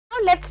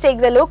let's take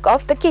the look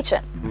of the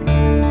kitchen.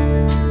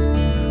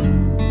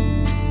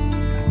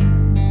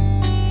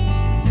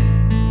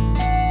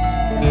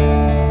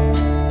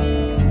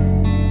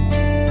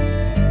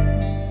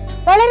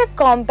 വളരെ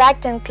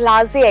compact and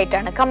ക്ലാസി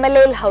ആയിട്ടാണ്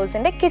കമ്മലയിൽ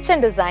ഹൗസിന്റെ കിച്ചൺ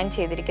ഡിസൈൻ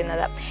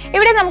ചെയ്തിരിക്കുന്നത്.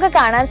 ഇവിടെ നമുക്ക്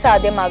കാണാൻ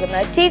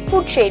സാധ്യമാകുന്നത്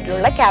ടീക്വുഡ്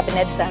ഷെയ്ഡിലുള്ള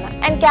ക്യാബിനറ്റ്സ് ആണ്.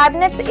 ആൻഡ്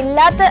ക്യാബിനറ്റ്സ്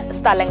ഇല്ലാത്ത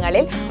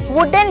സ്ഥലങ്ങളിൽ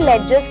വുഡൻ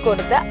ലെഡ്ജസ്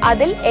കൊടുത്ത്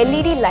അതിൽ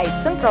LED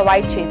ലൈറ്റ്സും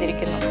പ്രൊവൈഡ്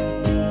ചെയ്തിരിക്കുന്നു.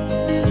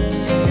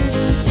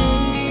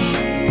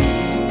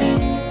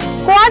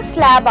 ക്വാഡ്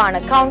സ്ലാബ് ആണ്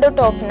കൗണ്ടർ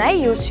ടോപ്പിനായി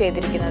യൂസ്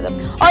ചെയ്തിരിക്കുന്നത്.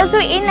 Also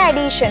in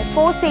addition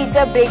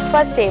 4-seater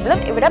breakfast ടേബിളും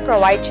ഇവിടെ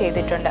പ്രൊവൈഡ്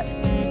ചെയ്തിട്ടുണ്ട്.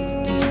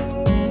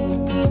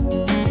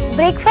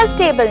 ബ്രേക്ക്ഫാസ്റ്റ്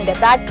ടേബിളിന്റെ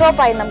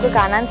ബാക്ക്ഡ്രോപ്പ് ആയി നമുക്ക്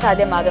കാണാൻ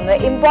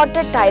സാധ്യമാകുന്നത്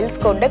ഇമ്പോർട്ടഡ് ടൈൽസ്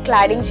കൊണ്ട്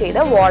ക്ലാഡിംഗ് ചെയ്ത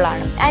വാൾ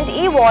ആണ്. ആൻഡ്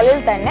ഈ വാളിൽ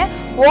തന്നെ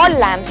വാൾ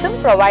ലാംപ്സും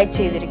പ്രൊവൈഡ്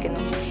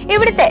ചെയ്തിരിക്കുന്നു.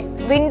 ഇവിടുത്തെ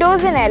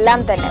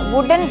വിൻഡോസിനെല്ലാം തന്നെ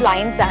വുഡൻ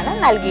ബ്ലൈൻഡ്സ് ആണ്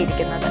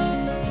നൽകിയിരിക്കുന്നത്.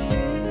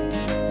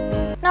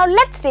 Now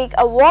let's take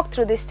a walk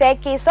through the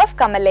staircase of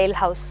Kammalayil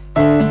House.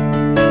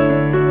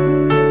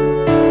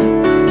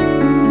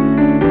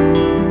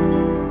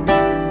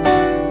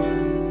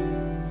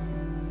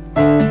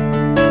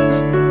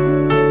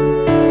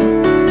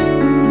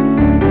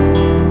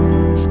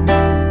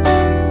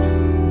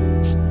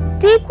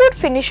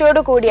 ഫിനിഷോട്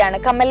കൂടിയാണ്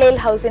കമ്മലയിൽ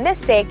ഹൗസിന്റെ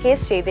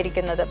സ്റ്റെയർകേസ്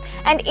ചെയ്തിരിക്കുന്നത്.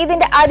 ആൻഡ്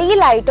ഇതിന്റെ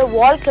അടിയിലായിട്ട്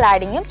വാൾ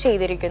ക്ലാഡിങ്ങും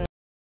ചെയ്തിരിക്കുന്നു.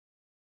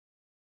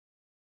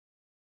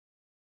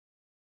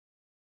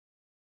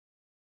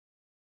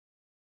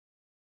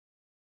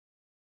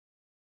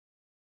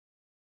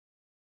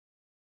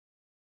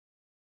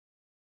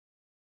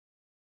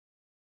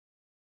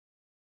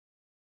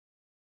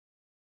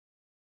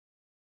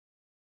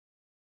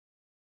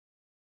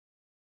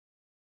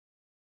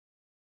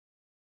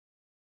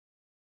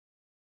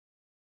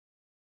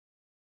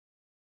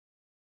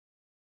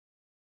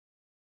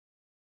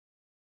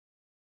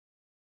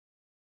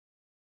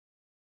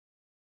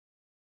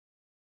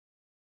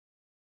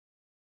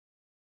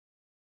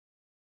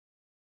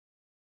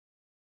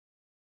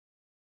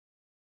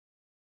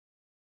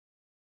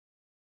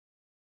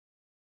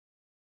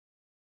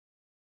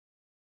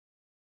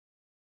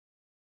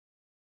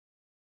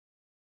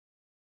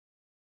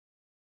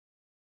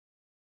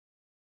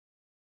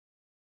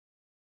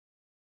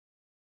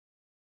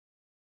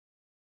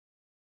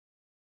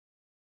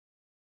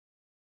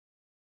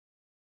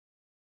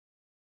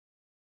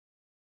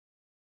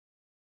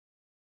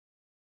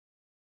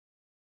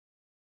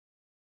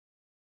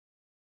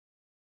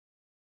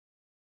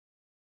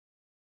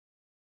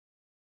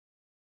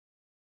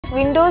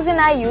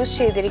 വിൻഡോസിനായി യൂസ്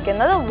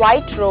ചെയ്തിരിക്കുന്നത്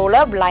വൈറ്റ്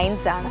റോളർ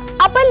ബ്ലൈൻഡ്സ് ആണ്.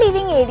 അപ്പർ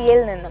ലിവിംഗ്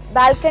ഏരിയയിൽ നിന്നും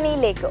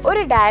ബാൽക്കണിയിലേക്ക്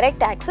ഒരു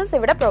ഡയറക്റ്റ് ആക്സസ്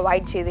ഇവിടെ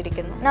പ്രൊവൈഡ്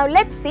ചെയ്തിരിക്കുന്നു. Now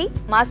let's see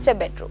master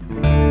bedroom.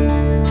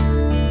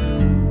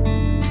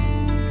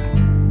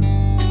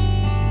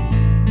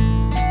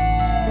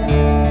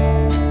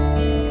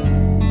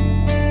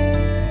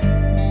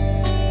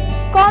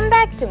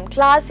 കോമ്പാക്റ്റും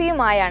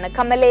ക്ലാസിയുമായാണ്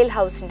കമ്മലയിൽ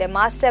ഹൗസിന്റെ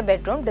മാസ്റ്റർ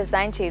ബെഡ്റൂം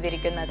ഡിസൈൻ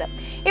ചെയ്തിരിക്കുന്നത്.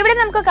 ഇവിടെ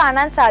നമുക്ക്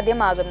കാണാൻ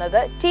സാധ്യമാകുന്നത്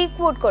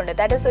ടീക്വുഡ് കൊണ്ട്,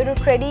 ദാറ്റ് ഈസ് ഒരു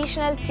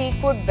ട്രഡീഷണൽ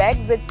ടീക്വുഡ്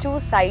ബെഡ് വിത്ത് 2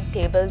 സൈഡ്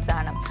ടേബിൾസ്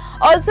ആണ്.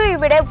 ഓൾസോ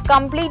ഇവിടെ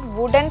കംപ്ലീറ്റ്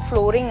വുഡൻ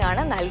ഫ്ലോറിംഗ്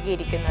ആണ്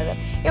നൽകിയിരിക്കുന്നത്.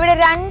 ഇവിടെ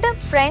 2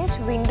 ഫ്രഞ്ച്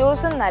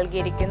വിൻഡോസും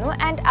നൽകിയിരിക്കുന്നു.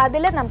 ആൻഡ്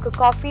അതിൽ നമുക്ക്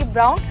കോഫി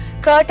ബ്രൗൺ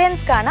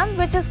കർട്ടൻസ് കാണാം,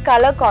 which is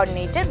colour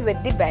coordinated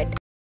with the bed.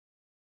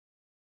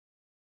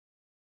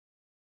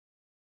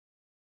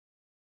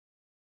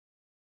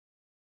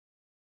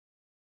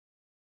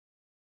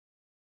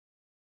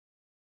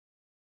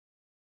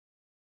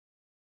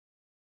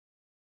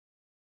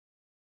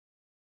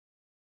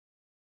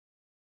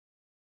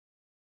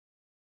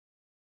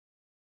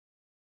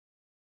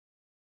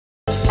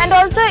 And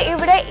also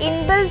ഇവിടെ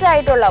ഇൻബിൽറ്റ്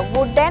ആയിട്ടുള്ള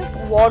വുഡൻ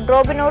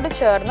വാർഡ്രോബിനോട്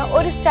ചേർന്ന്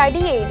ഒരു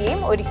സ്റ്റഡി ഏരിയയും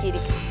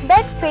ഒരുക്കിയിരിക്കും.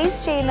 ബെഡ് ഫേസ്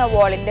ചെയ്യുന്ന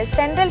വാളിന്റെ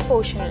സെൻട്രൽ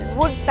പോർഷനിൽ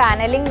വുഡ്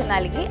പാനലിംഗ്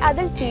നൽകി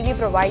അതിൽ TV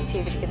പ്രൊവൈഡ്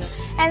ചെയ്തിരിക്കുന്നു.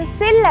 ആൻഡ്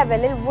സിൽ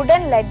ലെവലിൽ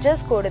വുഡൻ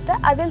ലെഡ്ജസ് കൊടുത്ത്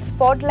അതിൽ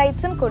സ്പോട്ട്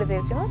ലൈറ്റ്സും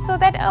കൊടുത്തിരിക്കുന്നു. സോ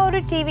ദാറ്റ്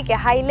ഒരു TVക്ക്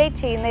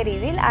ഹൈലൈറ്റ് ചെയ്യുന്ന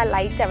രീതിയിൽ ആ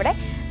ലൈറ്റ് അവിടെ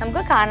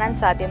നമുക്ക് കാണാൻ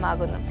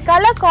സാധ്യമാകുന്നു.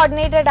 കളർ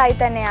കോർഡിനേറ്റഡ് ആയി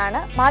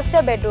തന്നെയാണ്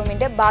മാസ്റ്റർ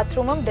ബെഡ്റൂമിന്റെ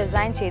ബാത്റൂമും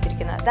ഡിസൈൻ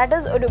ചെയ്തിരിക്കുന്നത്. ദാറ്റ്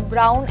ഈസ് ഒരു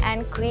brown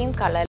and cream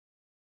colour.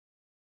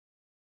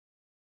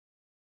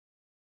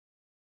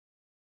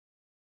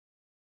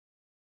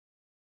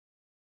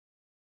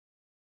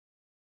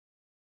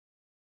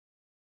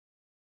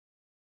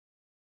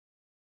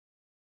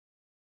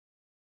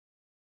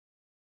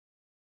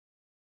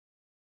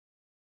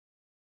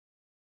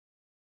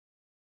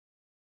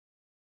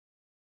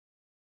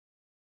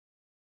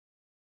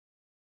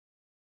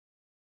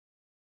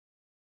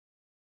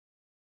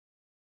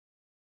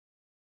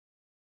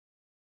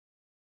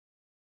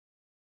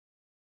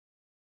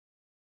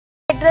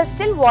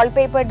 Headrestil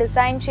wallpaper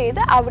design ചെയ്ത്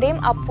അവിടെയും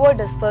upward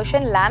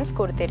dispersion lamps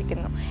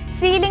കൊടുത്തിരിക്കുന്നു.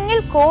 സീലിംഗിൽ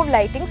cove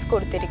lightings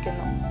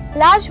കൊടുത്തിരിക്കുന്നു.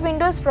 ലാർജ്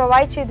വിൻഡോസ്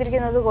പ്രൊവൈഡ്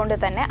ചെയ്തിരിക്കുന്നത് കൊണ്ട്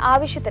തന്നെ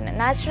ആവശ്യത്തിന്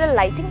നാച്ചുറൽ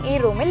ലൈറ്റിംഗ് ഈ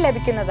റൂമിൽ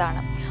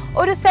ലഭിക്കുന്നതാണ്.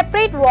 ഒരു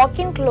സെപ്പറേറ്റ് വാക്ക്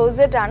ഇൻ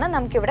ക്ലോസറ്റ് ആണ്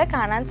നമുക്കിവിടെ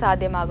കാണാൻ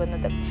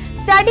സാധ്യമാകുന്നത്.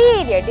 സ്റ്റഡി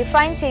ഏരിയ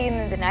ഡിഫൈൻ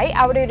ചെയ്യുന്നതിനായി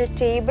അവിടെ ഒരു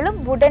ടേബിളും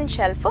വുഡൻ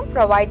ഷെൽഫും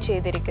പ്രൊവൈഡ്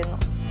ചെയ്തിരിക്കുന്നു.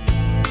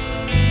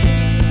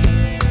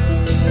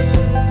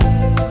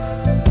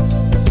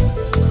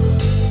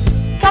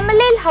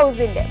 Kammalayil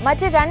ഹൗസിന്റെ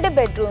മറ്റ് 2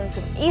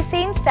 ബെഡ്റൂംസും ഈ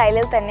സെയിം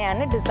സ്റ്റൈലിൽ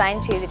തന്നെയാണ് ഡിസൈൻ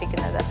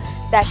ചെയ്തിരിക്കുന്നത്.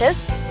 ദാറ്റ്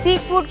ഈസ്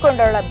ടീക്ക് വുഡ്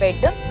കൊണ്ടുള്ള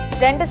ബെഡും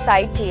 2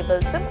 സൈഡ്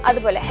ടേബിൾസും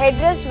അതുപോലെ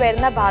ഹെഡ് റെസ്റ്റ്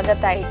വരുന്ന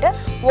ഭാഗത്തായിട്ട്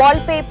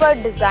വാൾപേപ്പർ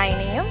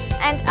ഡിസൈനിങ്ങും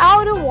ആൻഡ് ആ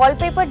ഒരു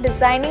വാൾപേപ്പർ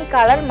ഡിസൈനിങ്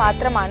കളർ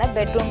മാത്രമാണ്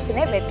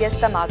ബെഡ്റൂംസിനെ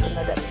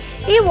വ്യത്യസ്തമാക്കുന്നത്.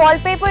 ഈ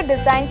വാൾപേപ്പർ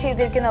ഡിസൈൻ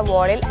ചെയ്തിരിക്കുന്ന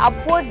വാളിൽ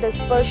അപ്വേർഡ്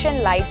ഡിസ്പെർഷൻ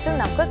ലൈറ്റ്സും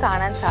നമുക്ക്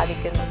കാണാൻ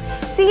സാധിക്കുന്നു.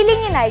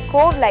 സീലിംഗിനായി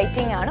കോവ്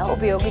ലൈറ്റിംഗ് ആണ്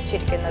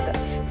ഉപയോഗിച്ചിരിക്കുന്നത്.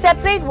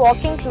 സെപ്പറേറ്റ്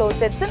വാക്കിംഗ്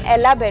ക്ലോസറ്റ്സും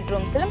എല്ലാ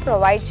ബെഡ്റൂംസിലും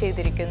പ്രൊവൈഡ്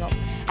ചെയ്തിരിക്കുന്നു.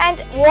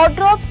 ആൻഡ്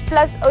വാർഡ്രോബ്സ്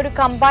പ്ലസ് ഒരു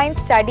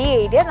കമ്പൈൻഡ് സ്റ്റഡി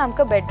ഏരിയ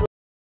നമുക്ക് ബെഡ്റൂം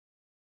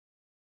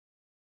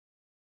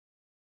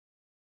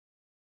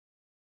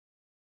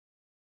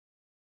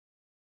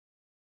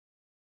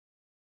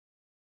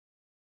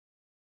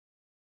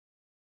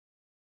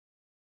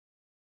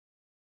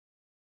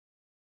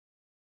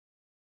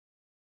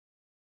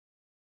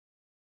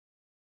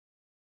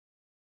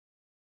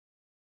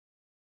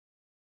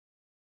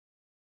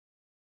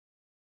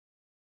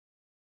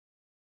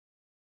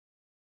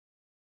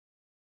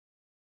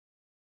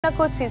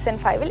Swapnakoodu സീസൺ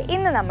 5-ൽ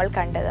ഇന്ന് നമ്മൾ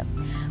കണ്ടത്.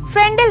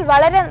 ഫ്രണ്ടിൽ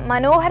വളരെ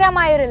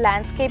മനോഹരമായ ഒരു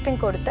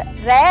ലാൻഡ്സ്കേപ്പിംഗ് കൊടുത്ത്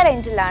റെയർ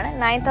റേഞ്ചിലാണ്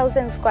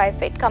 9000 സ്ക്വയർ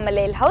ഫീറ്റ്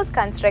കമ്മലയിൽ ഹൗസ്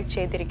കൺസ്ട്രക്ട്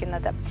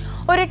ചെയ്തിരിക്കുന്നത്.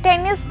 ഒരു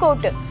ടെന്നീസ്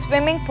കോർട്ടും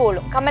സ്വിമ്മിംഗ്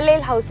പൂളും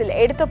കമ്മലയിൽ ഹൗസിൽ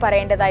എടുത്തു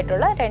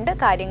പറയേണ്ടതായിട്ടുള്ള 2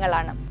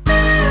 കാര്യങ്ങളാണ്.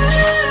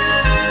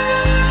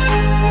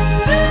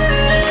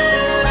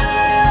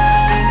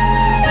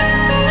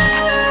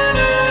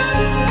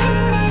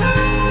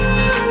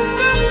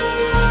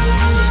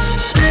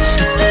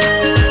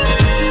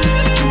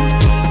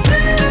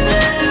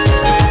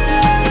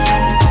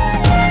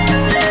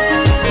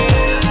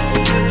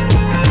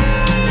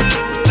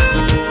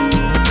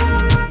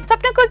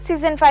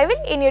 സീസൺ 5-ൽ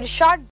ഇനി ഒരു ഷോർട്ട്